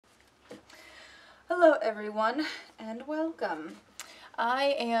Hello everyone and welcome.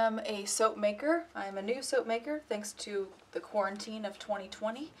 I am a soap maker. I'm a new soap maker thanks to the quarantine of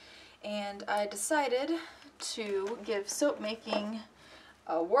 2020, and I decided to give soap making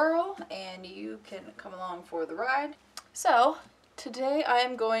a whirl and you can come along for the ride. So today I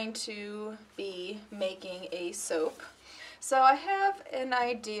am going to be making a soap. So I have an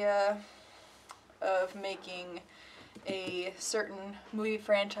idea of making a certain movie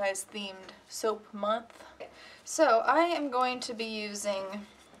franchise themed soap month. So I am going to be using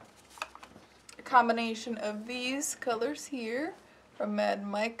a combination of these colors here from Mad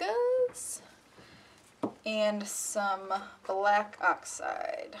Micas and some black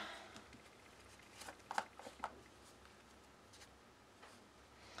oxide.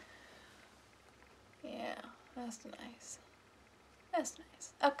 Yeah, that's nice. That's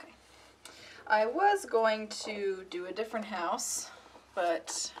nice. Okay. I was going to do a different house,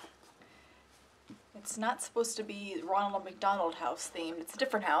 but it's not supposed to be Ronald McDonald house themed. It's a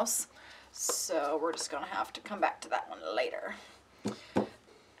different house, so we're just going to have to come back to that one later.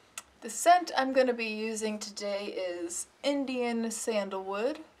 The scent I'm going to be using today is Indian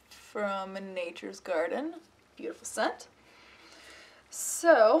Sandalwood from Nature's Garden. Beautiful scent.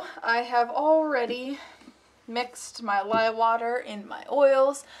 So I have already mixed my lye water in my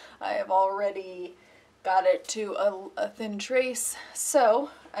oils. I have already got it to a thin trace, so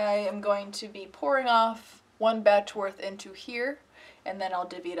I am going to be pouring off one batch worth into here, and then I'll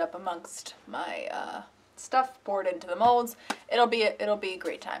divvy it up amongst my stuff, pour it into the molds. It'll be a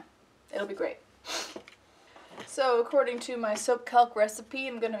great time. It'll be great. So according to my soap calc recipe,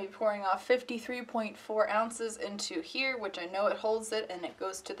 I'm going to be pouring off 53.4 ounces into here, which I know it holds it and it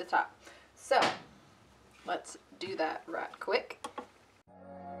goes to the top. So let's do that right quick.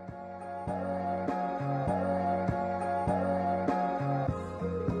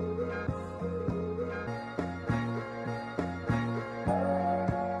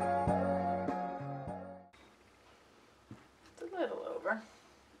 It's a little over.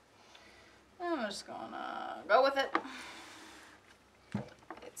 I'm just gonna go with it.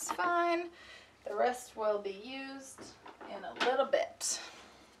 It's fine. The rest will be used in a little bit.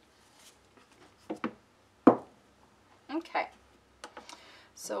 Okay,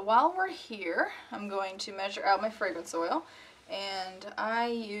 so while we're here, I'm going to measure out my fragrance oil, and I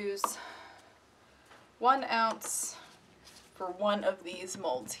use 1 ounce for one of these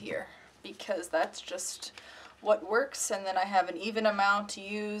molds here because that's just what works, and then I have an even amount to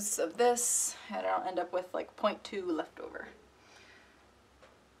use of this and I'll end up with like 0.2 left over.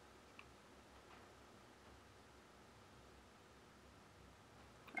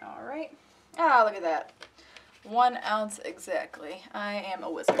 All right. Ah, look at that. 1 ounce exactly. I am a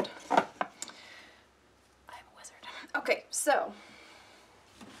wizard. I'm a wizard. Okay, so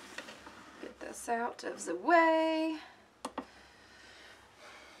get this out of the way.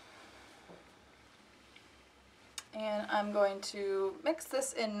 And I'm going to mix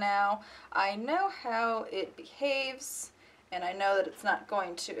this in now. I know how it behaves, and I know that it's not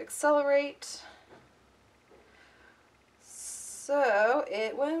going to accelerate, so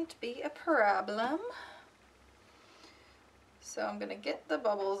it won't be a problem. So I'm going to get the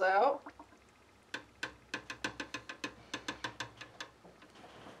bubbles out.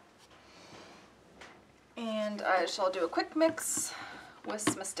 And I shall do a quick mix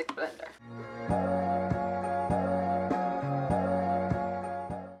with my stick blender.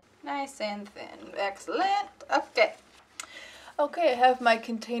 Nice and thin. Excellent. Okay. Okay, I have my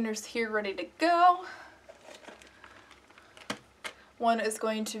containers here ready to go. One is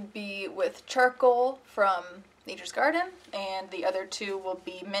going to be with charcoal from Nature's Garden, and the other two will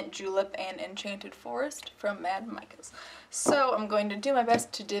be Mint Julep and Enchanted Forest from Mad Micas. So I'm going to do my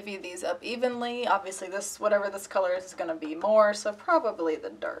best to divvy these up evenly. Obviously this, whatever this color is going to be more, so probably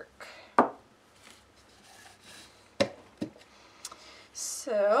the dark.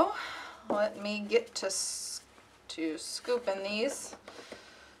 So let me get to scooping these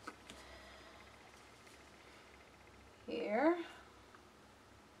here.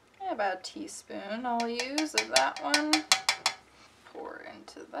 About a teaspoon I'll use of that one. Pour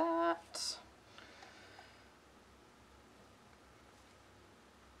into that.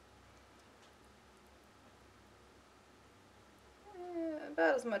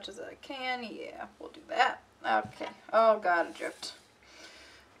 About as much as I can. Yeah, we'll do that. Okay. Oh God, it dripped.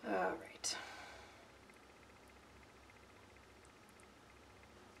 Alright.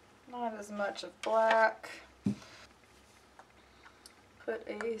 Not as much of black. Put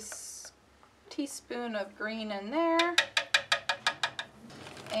a teaspoon of green in there.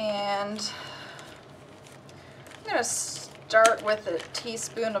 And I'm going to start with a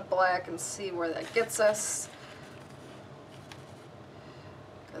teaspoon of black and see where that gets us.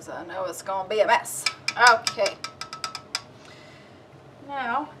 Because I know it's going to be a mess. Okay.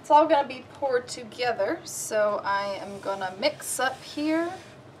 Now, it's all going to be poured together, so I am going to mix up here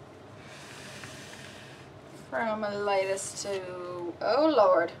from lightest to, oh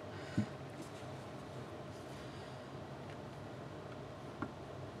Lord.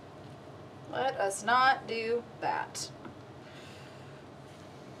 Let us not do that.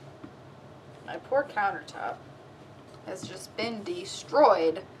 My poor countertop has just been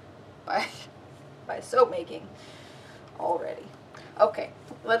destroyed by soap making already. Okay,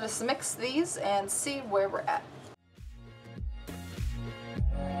 let us mix these and see where we're at.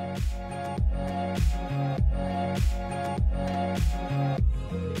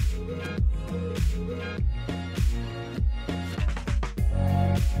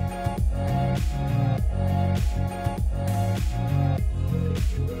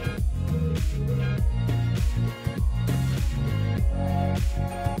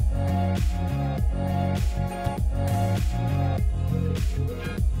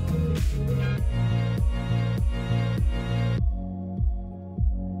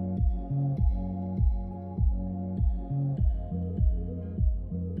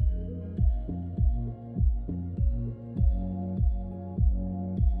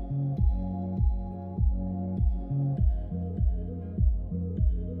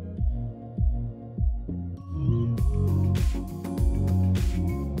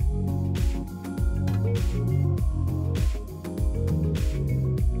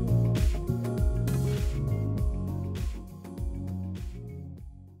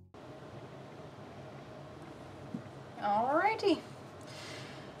 Alrighty,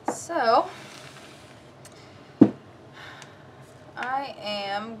 so I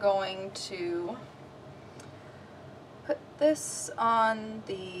am going to put this on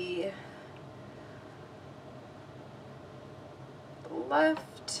the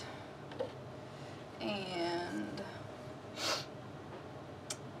left and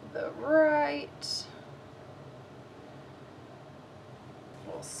the right.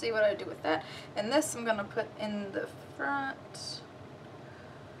 We'll see what I do with that. And this I'm going to put in the front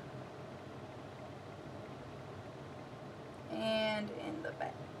and in the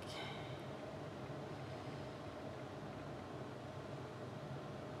back.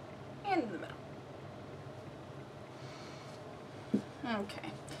 And in the middle. Okay.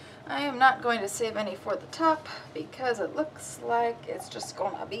 I am not going to save any for the top because it looks like it's just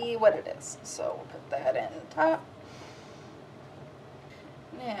going to be what it is. So we'll put that in top.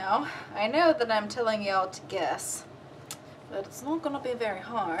 Now, I know that I'm telling y'all to guess, but it's not going to be very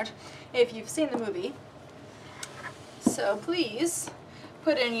hard if you've seen the movie. So please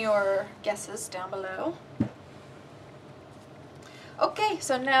put in your guesses down below. Okay,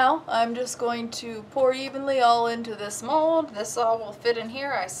 so now I'm just going to pour evenly all into this mold. This all will fit in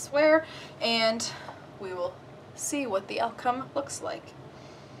here, I swear, and we will see what the outcome looks like.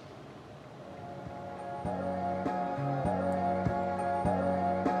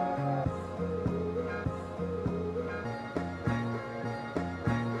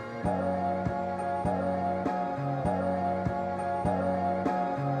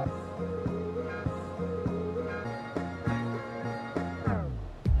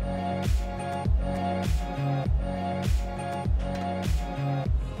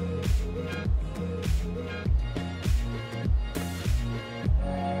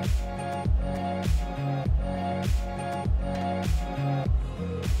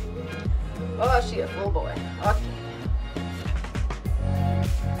 Oh, she a full boy. Okay.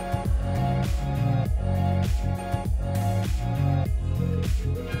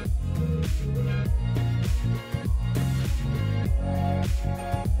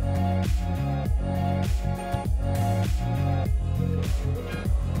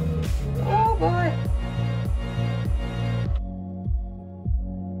 Oh boy.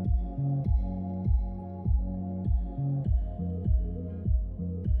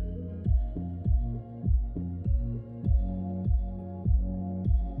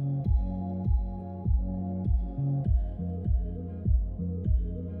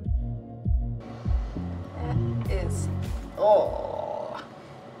 Is oh,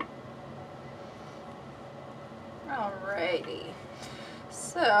 alrighty,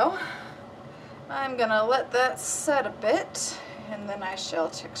 so I'm gonna let that set a bit and then I shall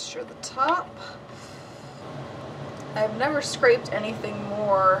texture the top. I've never scraped anything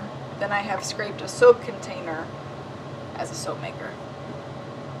more than I have scraped a soap container as a soap maker.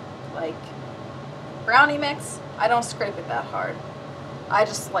 Like brownie mix, I don't scrape it that hard. I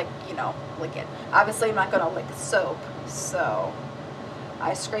just like, you know, lick it. Obviously I'm not gonna lick soap, So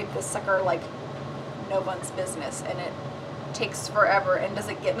I scrape this sucker like no one's business, and it takes forever. And does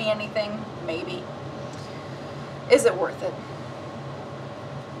it get me anything? Maybe. Is it worth it?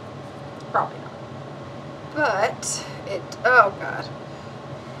 Probably not. But it, oh God.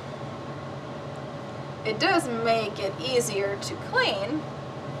 It does make it easier to clean.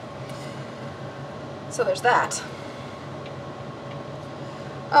 So there's that.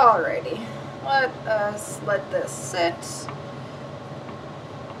 Alrighty. Let us let this sit.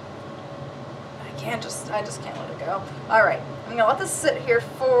 I just can't let it go. Alright, I'm gonna let this sit here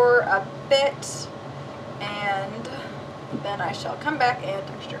for a bit, and then I shall come back and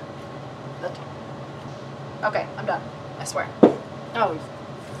texture the top. Okay, I'm done. I swear. Oh.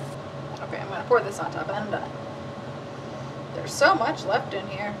 Okay, I'm gonna pour this on top and I'm done. There's so much left in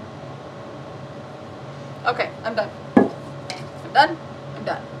here. Okay, I'm done. I'm done. I'm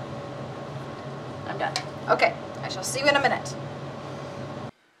done. I'm done. Okay, I shall see you in a minute.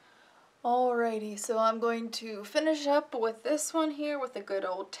 Alrighty, so I'm going to finish up with this one here with a good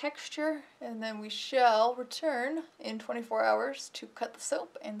old texture, and then we shall return in 24 hours to cut the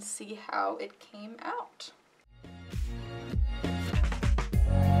soap and see how it came out.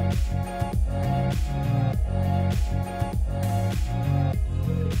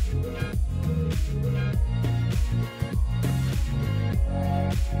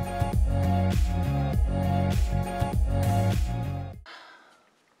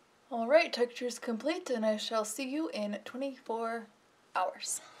 Alright, texture is complete, and I shall see you in 24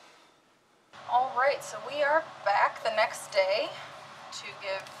 hours. Alright, so we are back the next day to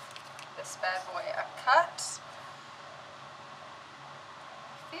give this bad boy a cut.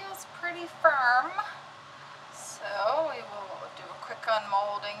 Feels pretty firm, so we will do a quick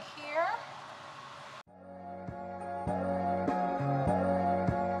unmolding here.